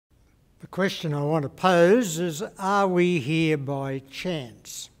The question I want to pose is, are we here by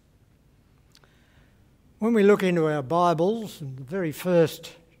chance? When we look into our Bibles, in the very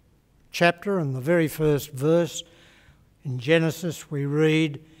first chapter and the very first verse in Genesis, we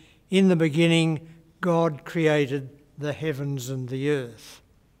read, "In the beginning, God created the heavens and the earth."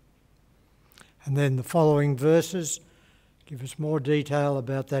 And then the following verses give us more detail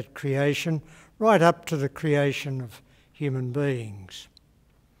about that creation, right up to the creation of human beings.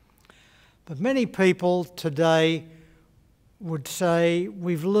 But many people today would say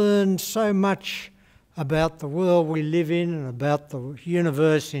we've learned so much about the world we live in and about the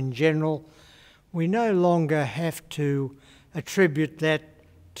universe in general, we no longer have to attribute that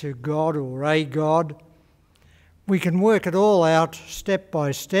to God or a God. We can work it all out step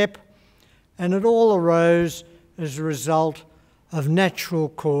by step, and it all arose as a result of natural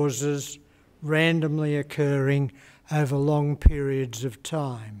causes randomly occurring over long periods of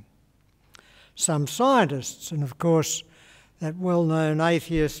time. Some scientists, and of course that well-known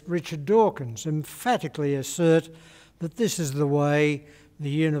atheist Richard Dawkins, emphatically assert that this is the way the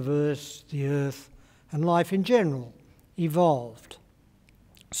universe, the earth, and life in general evolved.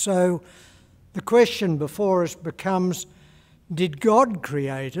 So the question before us becomes, did God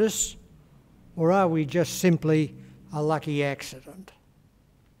create us, or are we just simply a lucky accident?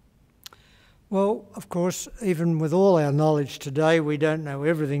 Well, of course, even with all our knowledge today, we don't know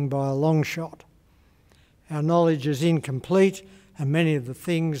everything by a long shot. Our knowledge is incomplete, and many of the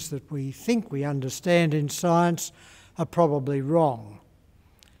things that we think we understand in science are probably wrong.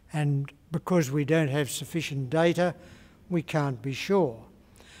 And because we don't have sufficient data, we can't be sure.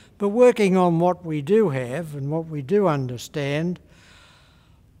 But working on what we do have and what we do understand,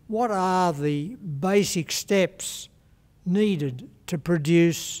 what are the basic steps needed to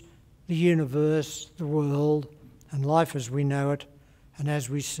produce the universe, the world, and life as we know it and as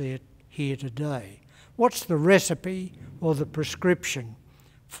we see it here today? What's the recipe or the prescription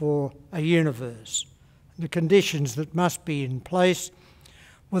for a universe? The conditions that must be in place,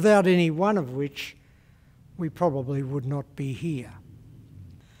 without any one of which we probably would not be here.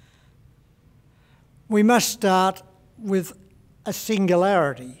 We must start with a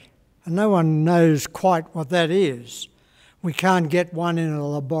singularity, and no one knows quite what that is. We can't get one in a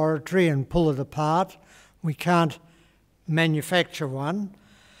laboratory and pull it apart. We can't manufacture one.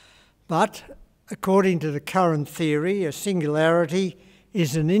 But according to the current theory, a singularity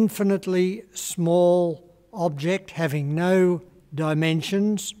is an infinitely small object having no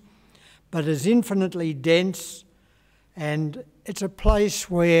dimensions, but is infinitely dense, and it's a place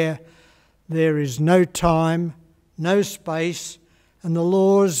where there is no time, no space, and the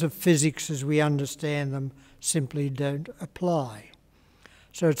laws of physics as we understand them simply don't apply.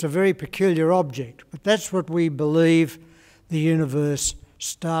 So it's a very peculiar object, but that's what we believe the universe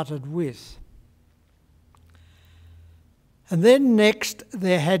started with. And then next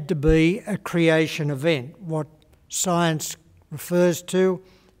there had to be a creation event, what science refers to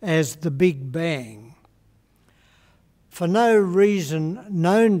as the Big Bang. For no reason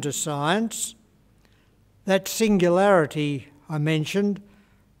known to science, that singularity I mentioned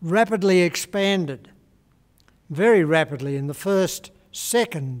rapidly expanded, very rapidly. In the first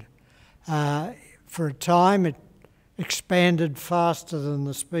second, for a time, it expanded faster than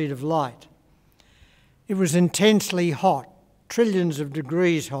the speed of light. It was intensely hot, trillions of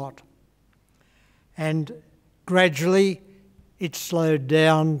degrees hot, and gradually it slowed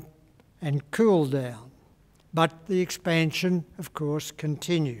down and cooled down. But the expansion, of course,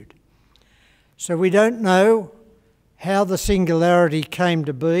 continued. So we don't know how the singularity came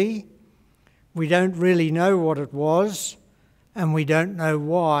to be. We don't really know what it was, and we don't know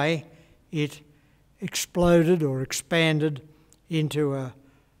why it exploded or expanded into a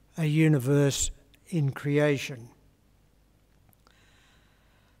universe in creation.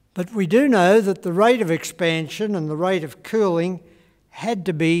 But we do know that the rate of expansion and the rate of cooling had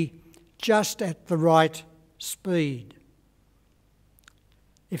to be just at the right speed.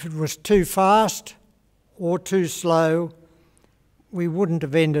 If it was too fast or too slow, we wouldn't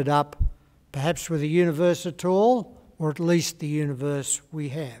have ended up perhaps with a universe at all, or at least the universe we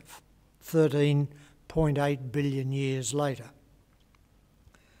have, 13.8 billion years later.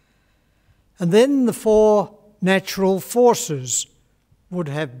 And then the four natural forces would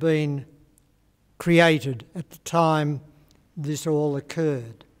have been created at the time this all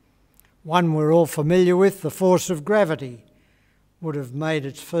occurred. One we're all familiar with, the force of gravity, would have made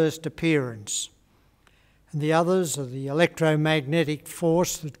its first appearance. And the others are the electromagnetic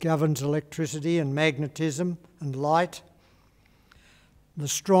force that governs electricity and magnetism and light, the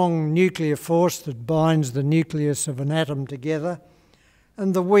strong nuclear force that binds the nucleus of an atom together,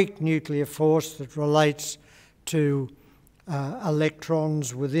 and the weak nuclear force that relates to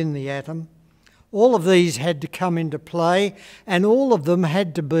electrons within the atom. All of these had to come into play, and all of them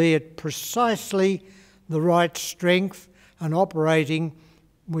had to be at precisely the right strength and operating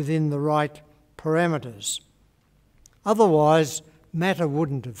within the right parameters. Otherwise, matter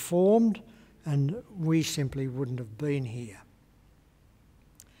wouldn't have formed, and we simply wouldn't have been here.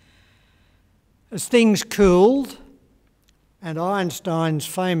 As things cooled, and Einstein's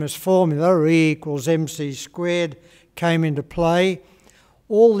famous formula, E equals mc squared, came into play,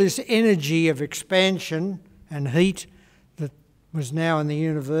 all this energy of expansion and heat that was now in the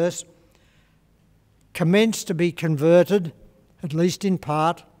universe commenced to be converted, at least in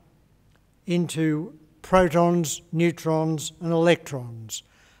part, into protons, neutrons and electrons,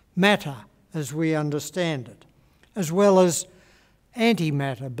 matter as we understand it, as well as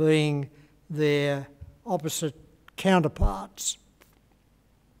antimatter being their opposite counterparts.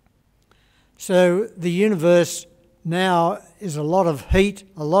 So the universe now is a lot of heat,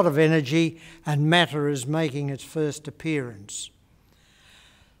 a lot of energy, and matter is making its first appearance.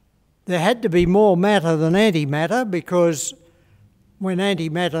 There had to be more matter than antimatter, because when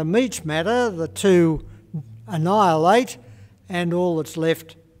antimatter meets matter, the two annihilate and all that's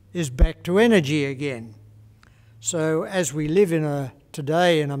left is back to energy again. So as we live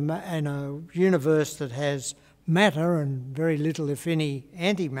today in a universe that has matter and very little, if any,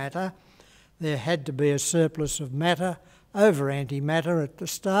 antimatter, there had to be a surplus of matter over antimatter at the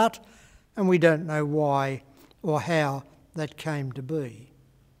start, and we don't know why or how that came to be.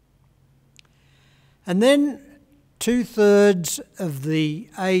 And then 2/3 of the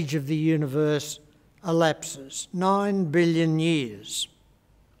age of the universe elapses, 9 billion years.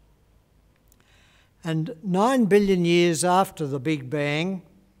 And 9 billion years after the Big Bang,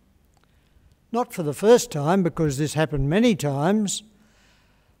 not for the first time, because this happened many times,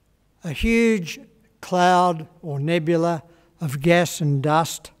 a huge cloud or nebula of gas and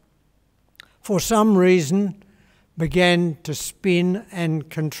dust, for some reason, began to spin and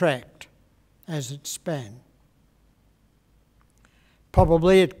contract as it span.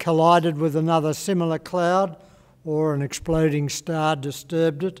 Probably it collided with another similar cloud, or an exploding star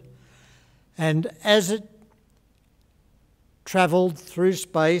disturbed it, and as it travelled through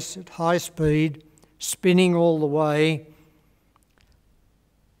space at high speed, spinning all the way,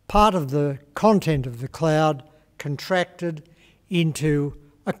 part of the content of the cloud contracted into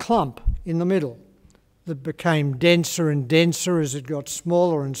a clump in the middle that became denser and denser as it got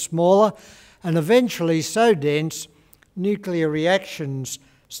smaller and smaller, and eventually so dense, nuclear reactions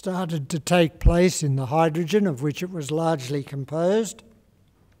started to take place in the hydrogen of which it was largely composed,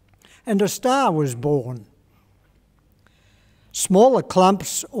 and a star was born. Smaller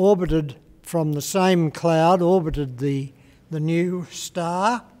clumps orbited from the same cloud, orbited the new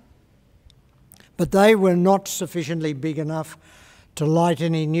star, but they were not sufficiently big enough to light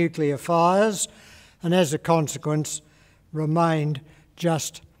any nuclear fires, and as a consequence remained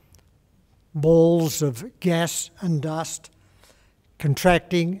just balls of gas and dust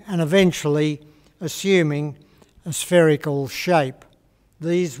contracting and eventually assuming a spherical shape.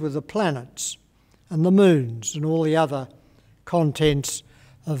 These were the planets and the moons and all the other contents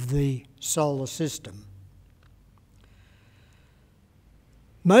of the solar system.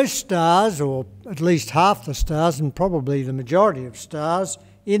 Most stars, or at least half the stars, and probably the majority of stars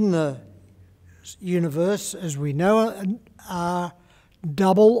in the universe as we know it, are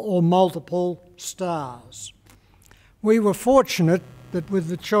double or multiple stars. We were fortunate that with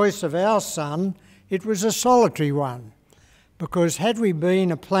the choice of our sun, it was a solitary one, because had we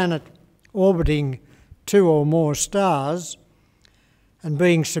been a planet orbiting 2 or more stars and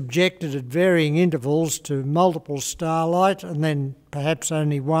being subjected at varying intervals to multiple starlight and then perhaps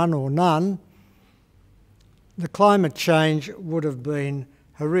only one or none, the climate change would have been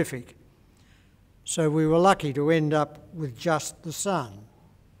horrific. So we were lucky to end up with just the sun.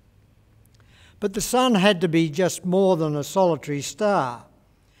 But the sun had to be just more than a solitary star.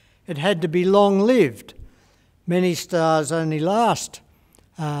 It had to be long-lived. Many stars only last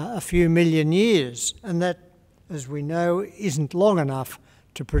a few million years, and that, as we know, isn't long enough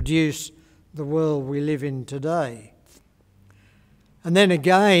to produce the world we live in today. And then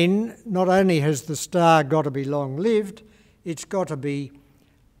again, not only has the star got to be long-lived, it's got to be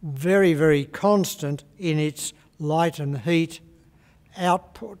very, very constant in its light and heat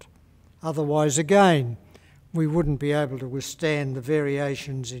output. Otherwise, again, we wouldn't be able to withstand the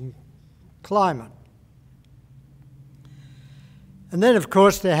variations in climate. And then, of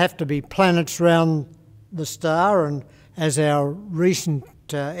course, there have to be planets around the star, and as our recent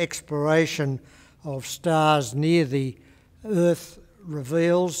exploration of stars near the Earth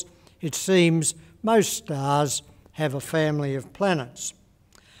reveals, it seems most stars have a family of planets.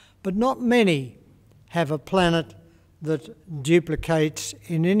 But not many have a planet that duplicates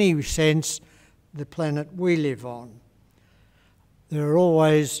in any sense the planet we live on. There are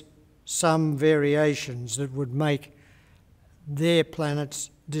always some variations that would make their planets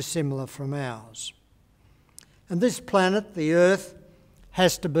dissimilar from ours. And this planet, the Earth,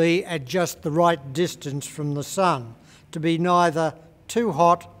 has to be at just the right distance from the Sun, to be neither too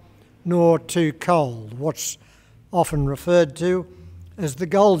hot nor too cold, what's often referred to as the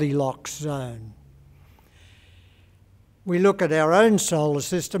Goldilocks zone. We look at our own solar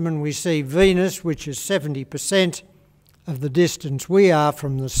system and we see Venus, which is 70% of the distance we are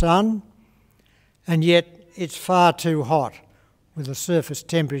from the Sun, and yet it's far too hot, with a surface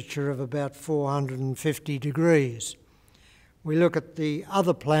temperature of about 450 degrees. We look at the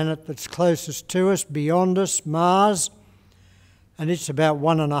other planet that's closest to us, beyond us, Mars, and it's about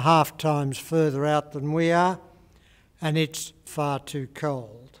 1.5 times further out than we are, and it's far too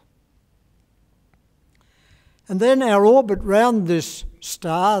cold. And then our orbit round this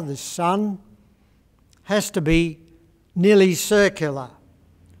star, this Sun, has to be nearly circular.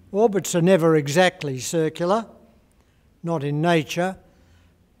 Orbits are never exactly circular, not in nature.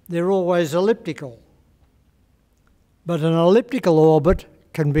 They're always elliptical. But an elliptical orbit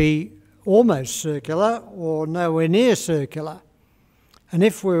can be almost circular or nowhere near circular. And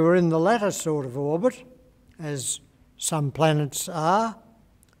if we were in the latter sort of orbit, as some planets are,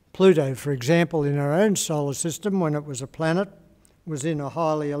 Pluto, for example, in our own solar system, when it was a planet, was in a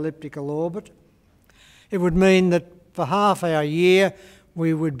highly elliptical orbit, it would mean that for half our year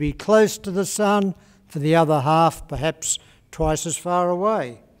we would be close to the Sun, for the other half perhaps twice as far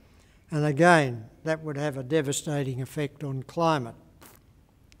away. And again, that would have a devastating effect on climate.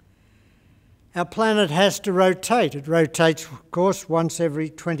 Our planet has to rotate. It rotates, of course, once every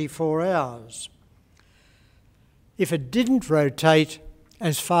 24 hours. If it didn't rotate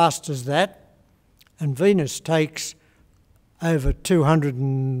as fast as that, and Venus takes over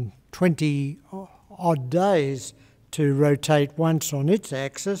 220 odd days to rotate once on its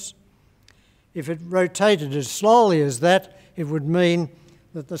axis, if it rotated as slowly as that, it would mean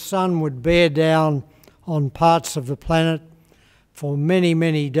that the Sun would bear down on parts of the planet for many,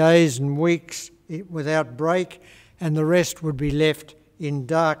 many days and weeks without break, and the rest would be left in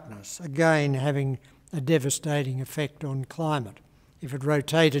darkness, again having a devastating effect on climate. If it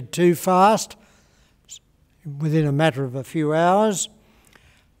rotated too fast, within a matter of a few hours,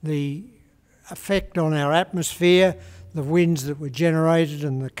 the effect on our atmosphere, the winds that were generated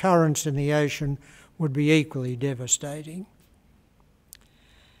and the currents in the ocean would be equally devastating.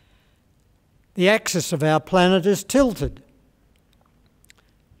 The axis of our planet is tilted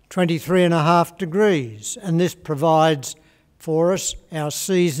 23.5 degrees, and this provides for us our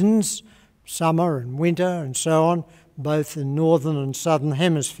seasons, summer and winter and so on, both in northern and southern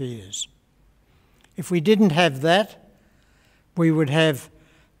hemispheres. If we didn't have that, we would have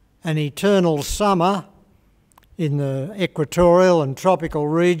an eternal summer in the equatorial and tropical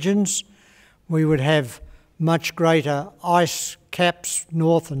regions. We would have much greater ice caps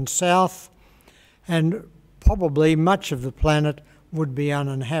north and south, and probably much of the planet would be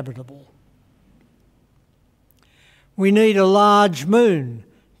uninhabitable. We need a large moon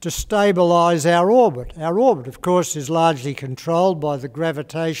to stabilise our orbit. Our orbit, of course, is largely controlled by the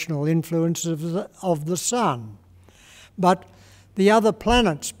gravitational influence of the Sun. But the other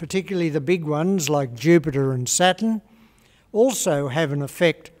planets, particularly the big ones like Jupiter and Saturn, also have an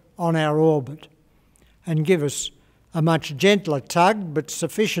effect on our orbit and give us a much gentler tug, but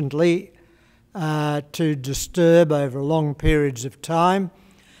sufficiently to disturb over long periods of time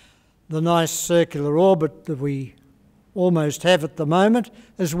the nice circular orbit that we almost have at the moment,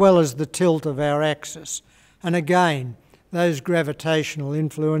 as well as the tilt of our axis. And again, those gravitational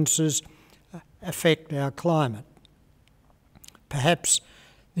influences affect our climate. Perhaps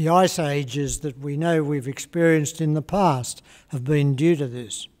the ice ages that we know we've experienced in the past have been due to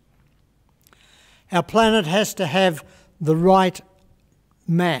this. Our planet has to have the right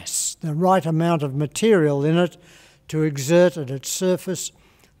mass, the right amount of material in it to exert at its surface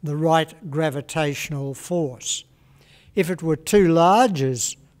the right gravitational force. If it were too large,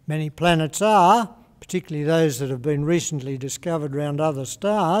 as many planets are, particularly those that have been recently discovered around other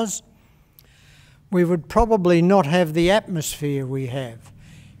stars, we would probably not have the atmosphere we have.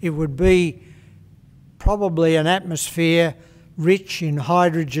 It would be probably an atmosphere rich in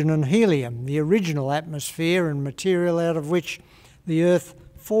hydrogen and helium, the original atmosphere and material out of which the Earth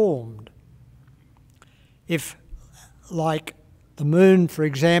formed. If, like the Moon, for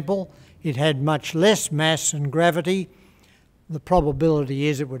example, it had much less mass and gravity, the probability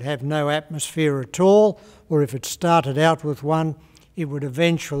is it would have no atmosphere at all, or if it started out with one, it would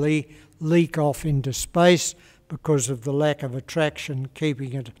eventually leak off into space because of the lack of attraction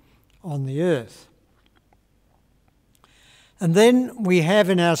keeping it on the Earth. And then we have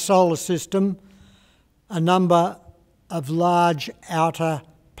in our solar system a number of large outer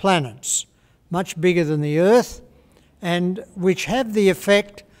planets, much bigger than the Earth, and which have the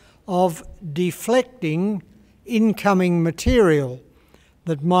effect of deflecting incoming material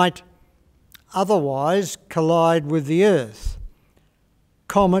that might otherwise collide with the Earth.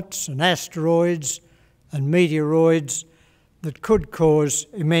 Comets and asteroids and meteoroids that could cause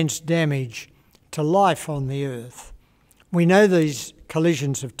immense damage to life on the Earth. We know these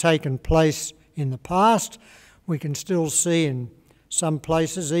collisions have taken place in the past. We can still see in some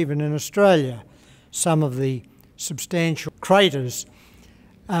places, even in Australia, some of the substantial craters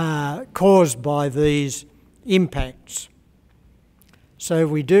caused by these impacts. So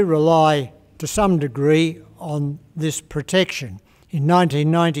we do rely to some degree on this protection. In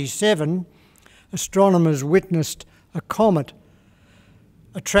 1997, astronomers witnessed a comet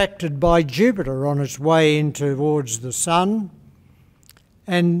attracted by Jupiter on its way in towards the Sun,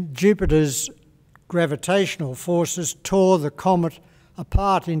 and Jupiter's gravitational forces tore the comet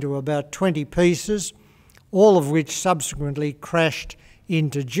apart into about 20 pieces, all of which subsequently crashed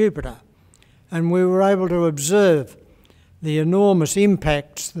into Jupiter. And we were able to observe the enormous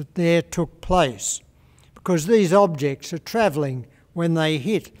impacts that there took place, because these objects are travelling when they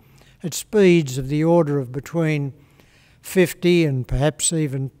hit at speeds of the order of between 50 and perhaps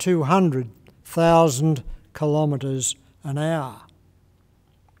even 200,000 kilometres an hour.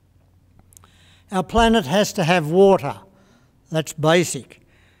 Our planet has to have water. That's basic.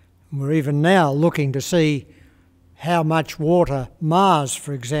 We're even now looking to see how much water Mars,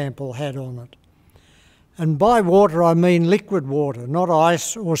 for example, had on it. And by water I mean liquid water, not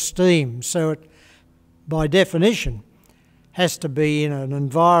ice or steam. So it, by definition, has to be in an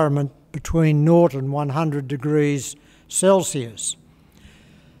environment between 0 and 100 degrees Celsius.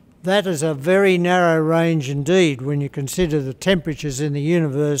 That is a very narrow range indeed when you consider the temperatures in the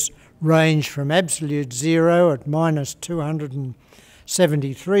universe range from absolute zero at minus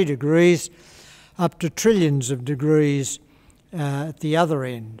 273 degrees up to trillions of degrees at the other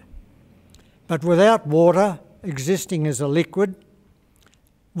end. But without water existing as a liquid,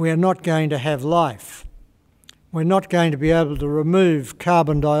 we are not going to have life. We're not going to be able to remove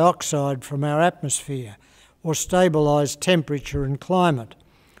carbon dioxide from our atmosphere or stabilise temperature and climate,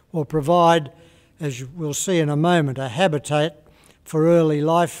 or provide, as we'll see in a moment, a habitat for early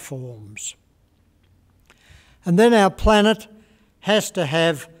life forms. And then our planet has to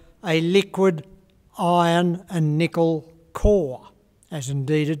have a liquid iron and nickel core, as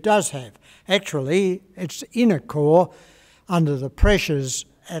indeed it does have. Actually, its inner core, under the pressures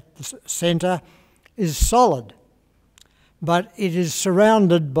at the centre, is solid, but it is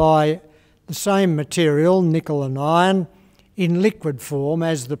surrounded by the same material, nickel and iron, in liquid form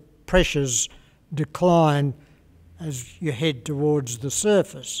as the pressures decline as you head towards the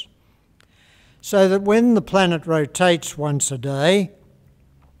surface. So that when the planet rotates once a day,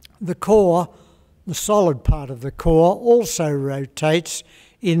 the core, the solid part of the core, also rotates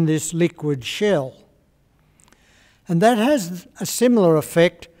in this liquid shell. And that has a similar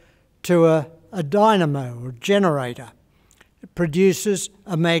effect to a dynamo or generator. It produces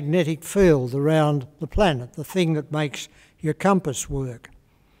a magnetic field around the planet, the thing that makes your compass work.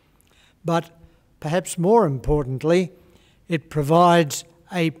 But perhaps more importantly, it provides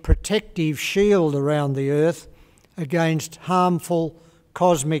a protective shield around the Earth against harmful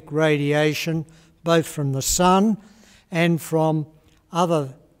cosmic radiation, both from the Sun and from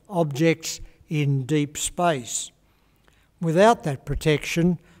other objects in deep space. Without that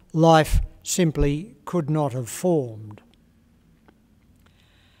protection, life simply could not have formed.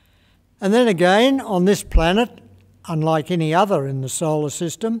 And then again, on this planet, unlike any other in the solar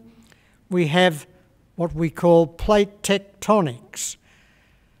system, we have what we call plate tectonics.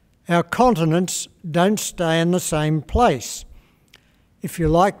 Our continents don't stay in the same place. If you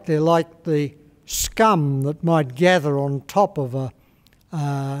like, they're like the scum that might gather on top of a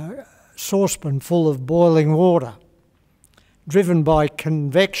saucepan full of boiling water. Driven by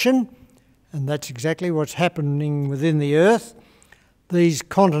convection, and that's exactly what's happening within the Earth, these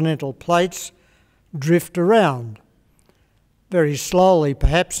continental plates drift around. Very slowly,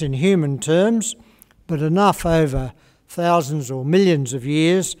 perhaps in human terms, but enough over thousands or millions of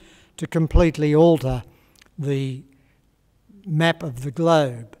years to completely alter the map of the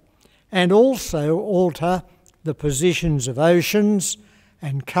globe, and also alter the positions of oceans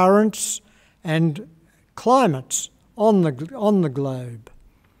and currents and climates on the globe.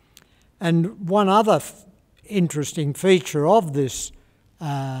 And one other interesting feature of this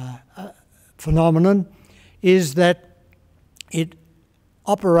phenomenon is that it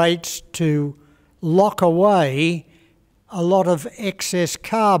operates to lock away a lot of excess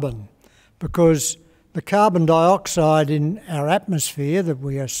carbon, because the carbon dioxide in our atmosphere that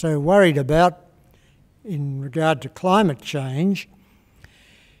we are so worried about in regard to climate change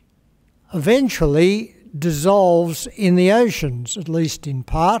eventually dissolves in the oceans, at least in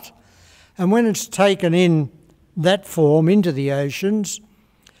part, and when it's taken in that form into the oceans,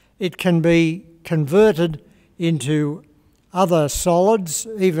 it can be converted into other solids,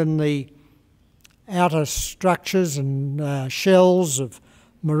 even the outer structures and shells of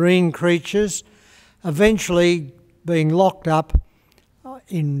marine creatures, eventually being locked up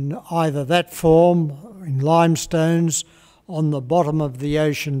in either that form, in limestones, on the bottom of the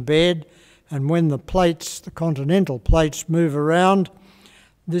ocean bed, and when the plates, the continental plates, move around,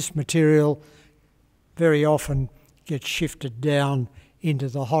 this material very often gets shifted down into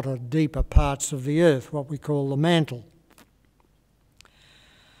the hotter, deeper parts of the earth, what we call the mantle.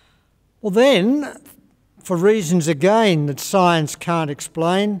 Well then, for reasons again that science can't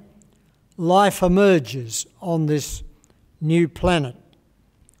explain, life emerges on this new planet.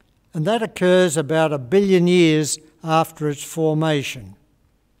 And that occurs about 1 billion years after its formation.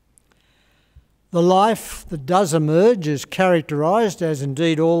 The life that does emerge is characterised, as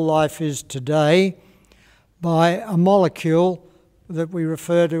indeed all life is today, by a molecule that we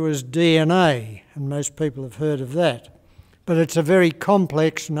refer to as DNA, and most people have heard of that. But it's a very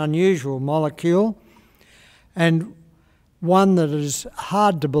complex and unusual molecule, and one that is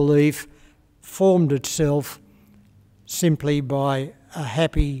hard to believe formed itself simply by a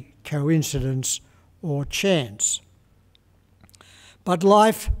happy coincidence or chance. But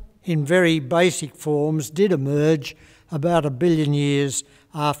life in very basic forms did emerge about 1 billion years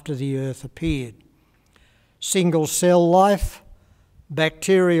after the Earth appeared. Single cell life,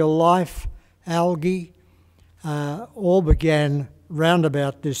 bacterial life, algae, all began round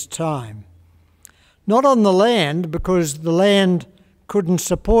about this time. Not on the land, because the land couldn't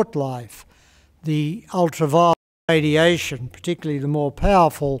support life. The ultraviolet radiation, particularly the more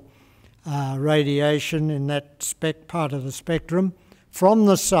powerful radiation in that part of the spectrum, from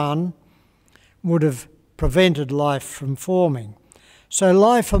the sun would have prevented life from forming. So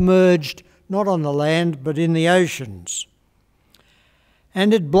life emerged not on the land but in the oceans.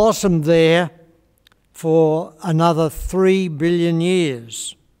 And it blossomed there for another 3 billion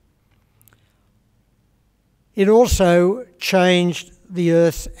years. It also changed the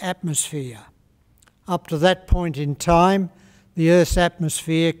Earth's atmosphere. Up to that point in time, the Earth's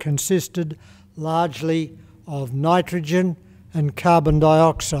atmosphere consisted largely of nitrogen and carbon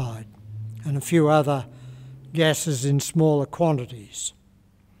dioxide and a few other gases in smaller quantities.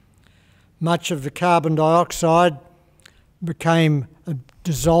 Much of the carbon dioxide became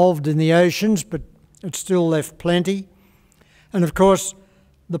dissolved in the oceans, but it still left plenty. And of course,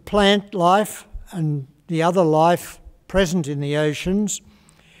 the plant life and the other life present in the oceans,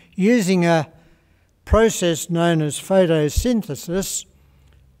 using a process known as photosynthesis,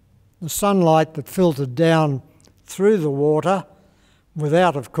 the sunlight that filtered down through the water,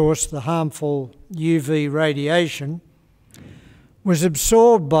 without, of course, the harmful UV radiation, was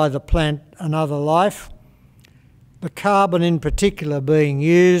absorbed by the plant and other life, the carbon in particular being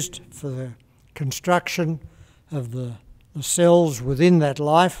used for the construction of the cells within that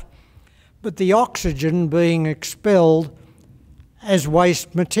life, but the oxygen being expelled as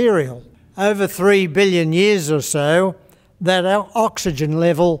waste material. Over 3 billion years or so, that oxygen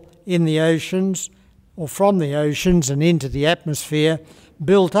level in the oceans, or from the oceans and into the atmosphere,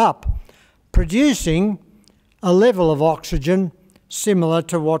 built up, producing a level of oxygen similar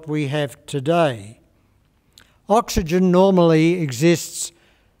to what we have today. Oxygen normally exists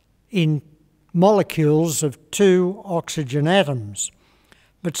in molecules of 2 oxygen atoms,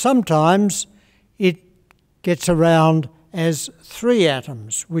 but sometimes it gets around as 3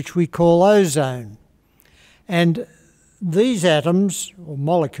 atoms, which we call ozone. And these atoms, or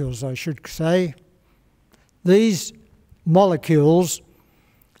molecules I should say, these molecules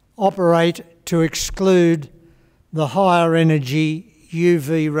operate to exclude the higher energy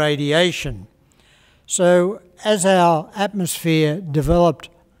UV radiation. So as our atmosphere developed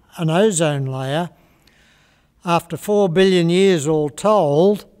an ozone layer, after 4 billion years all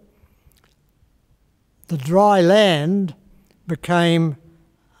told, the dry land became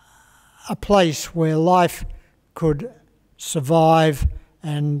a place where life could survive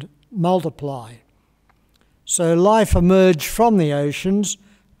and multiply. So life emerged from the oceans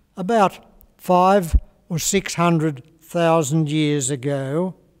about 5 or 600,000 years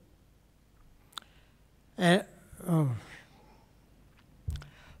ago, 5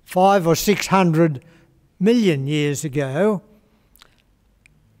 or 600 million years ago,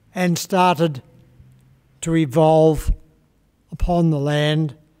 and started to evolve upon the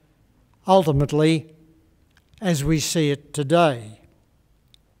land, ultimately as we see it today.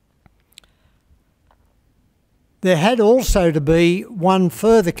 There had also to be one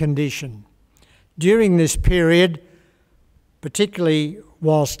further condition. During this period, particularly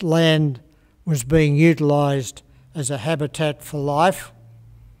whilst land was being utilised as a habitat for life,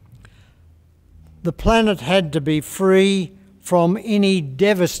 the planet had to be free from any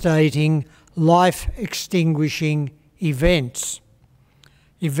devastating, life-extinguishing events.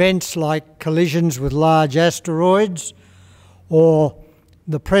 Events like collisions with large asteroids or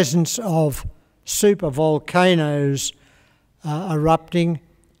the presence of supervolcanoes erupting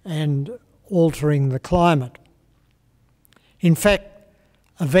and altering the climate. In fact,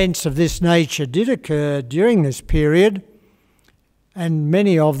 events of this nature did occur during this period, and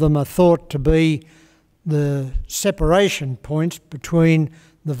many of them are thought to be the separation points between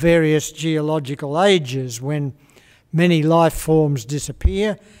the various geological ages, when many life forms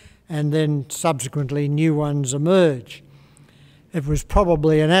disappear and then subsequently new ones emerge. It was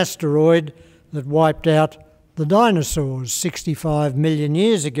probably an asteroid that wiped out the dinosaurs 65 million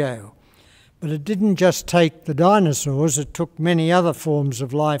years ago. But it didn't just take the dinosaurs, it took many other forms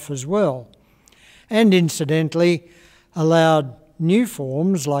of life as well. And incidentally allowed new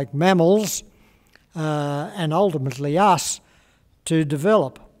forms like mammals and ultimately us to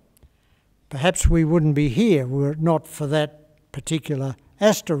develop. Perhaps we wouldn't be here were it not for that particular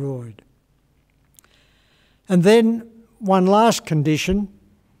asteroid. And then one last condition: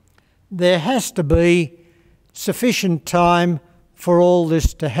 there has to be sufficient time for all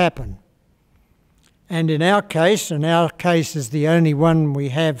this to happen. And in our case is the only one we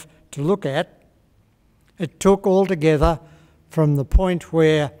have to look at, it took altogether from the point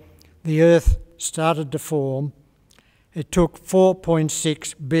where the Earth started to form, it took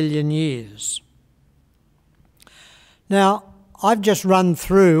 4.6 billion years. Now, I've just run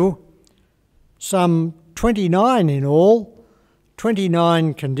through some 29 in all,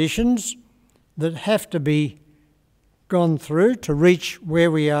 29 conditions that have to be gone through to reach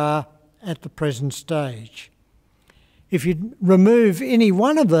where we are at the present stage. If you remove any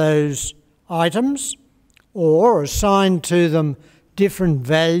one of those items or assign to them different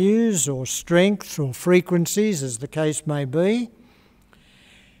values or strengths or frequencies, as the case may be,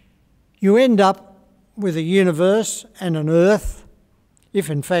 you end up with a universe and an Earth, if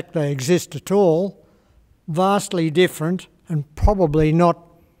in fact they exist at all, vastly different and probably not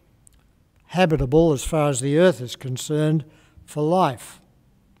habitable as far as the Earth is concerned for life.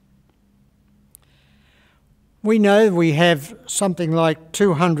 We know we have something like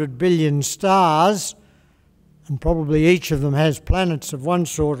 200 billion stars, and probably each of them has planets of one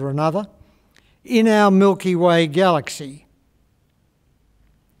sort or another, in our Milky Way galaxy.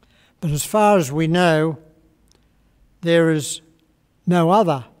 But as far as we know, there is no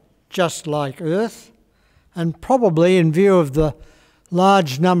other just like Earth, and probably in view of the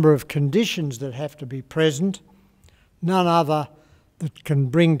large number of conditions that have to be present, none other that can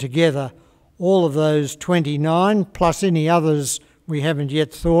bring together all of those 29, plus any others we haven't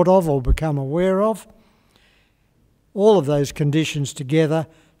yet thought of or become aware of, all of those conditions together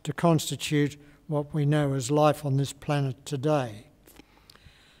to constitute what we know as life on this planet today.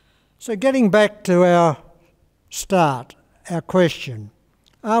 So getting back to our start, our question,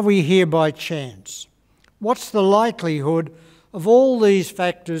 are we here by chance? What's the likelihood of all these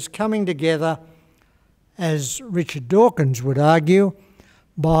factors coming together, as Richard Dawkins would argue,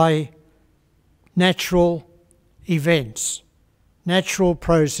 by natural events, natural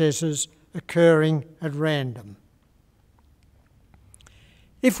processes occurring at random?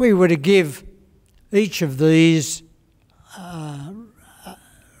 If we were to give each of these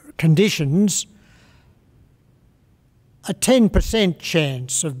conditions a 10%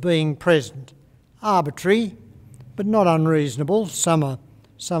 chance of being present, arbitrary but not unreasonable, some are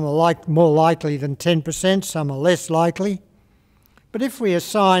more likely than 10%, some are less likely, but if we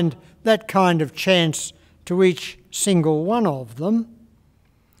assigned that kind of chance to each single one of them,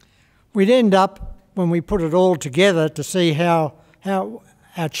 we'd end up, when we put it all together to see how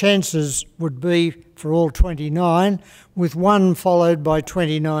our chances would be for all 29, with 1 followed by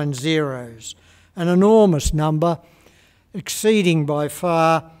 29 zeros, an enormous number exceeding by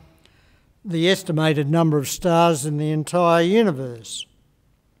far the estimated number of stars in the entire universe.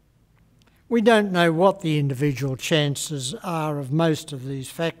 We don't know what the individual chances are of most of these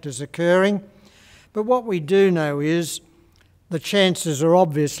factors occurring, But what we do know is the chances are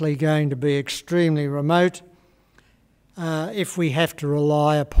obviously going to be extremely remote if we have to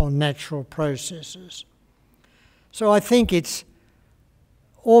rely upon natural processes. So I think it's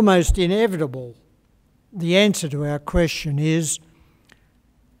almost inevitable. The answer to our question is,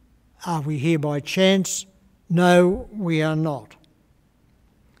 are we here by chance? No, we are not.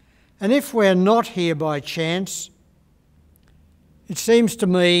 And if we're not here by chance, it seems to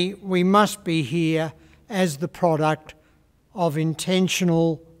me we must be here as the product of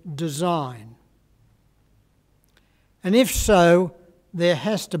intentional design. And if so, there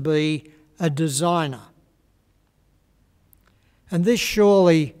has to be a designer. And this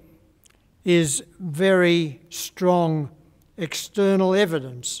surely is very strong external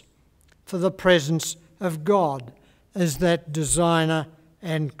evidence for the presence of God as that designer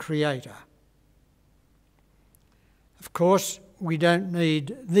and creator. Of course, we don't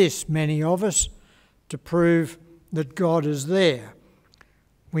need this, many of us, to prove that God is there.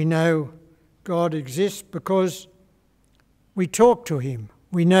 We know God exists because we talk to him.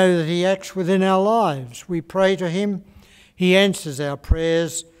 We know that he acts within our lives. We pray to him. He answers our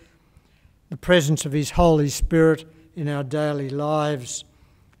prayers. The presence of his Holy Spirit in our daily lives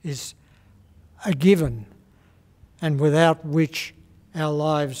is a given, and without which our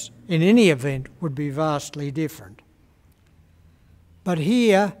lives in any event would be vastly different. But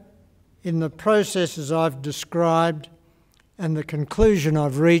here, in the processes I've described and the conclusion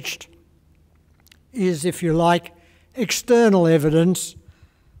I've reached is, if you like, external evidence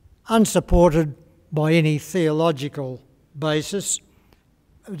unsupported by any theological basis,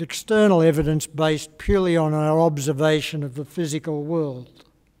 but external evidence based purely on our observation of the physical world.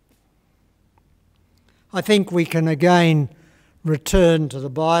 I think we can again return to the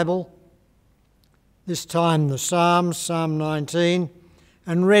Bible, this time the Psalms, Psalm 19,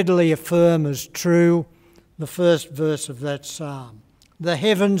 and readily affirm as true the first verse of that psalm. The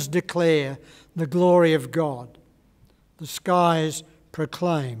heavens declare the glory of God. The skies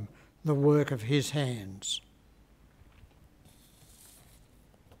proclaim the work of his hands.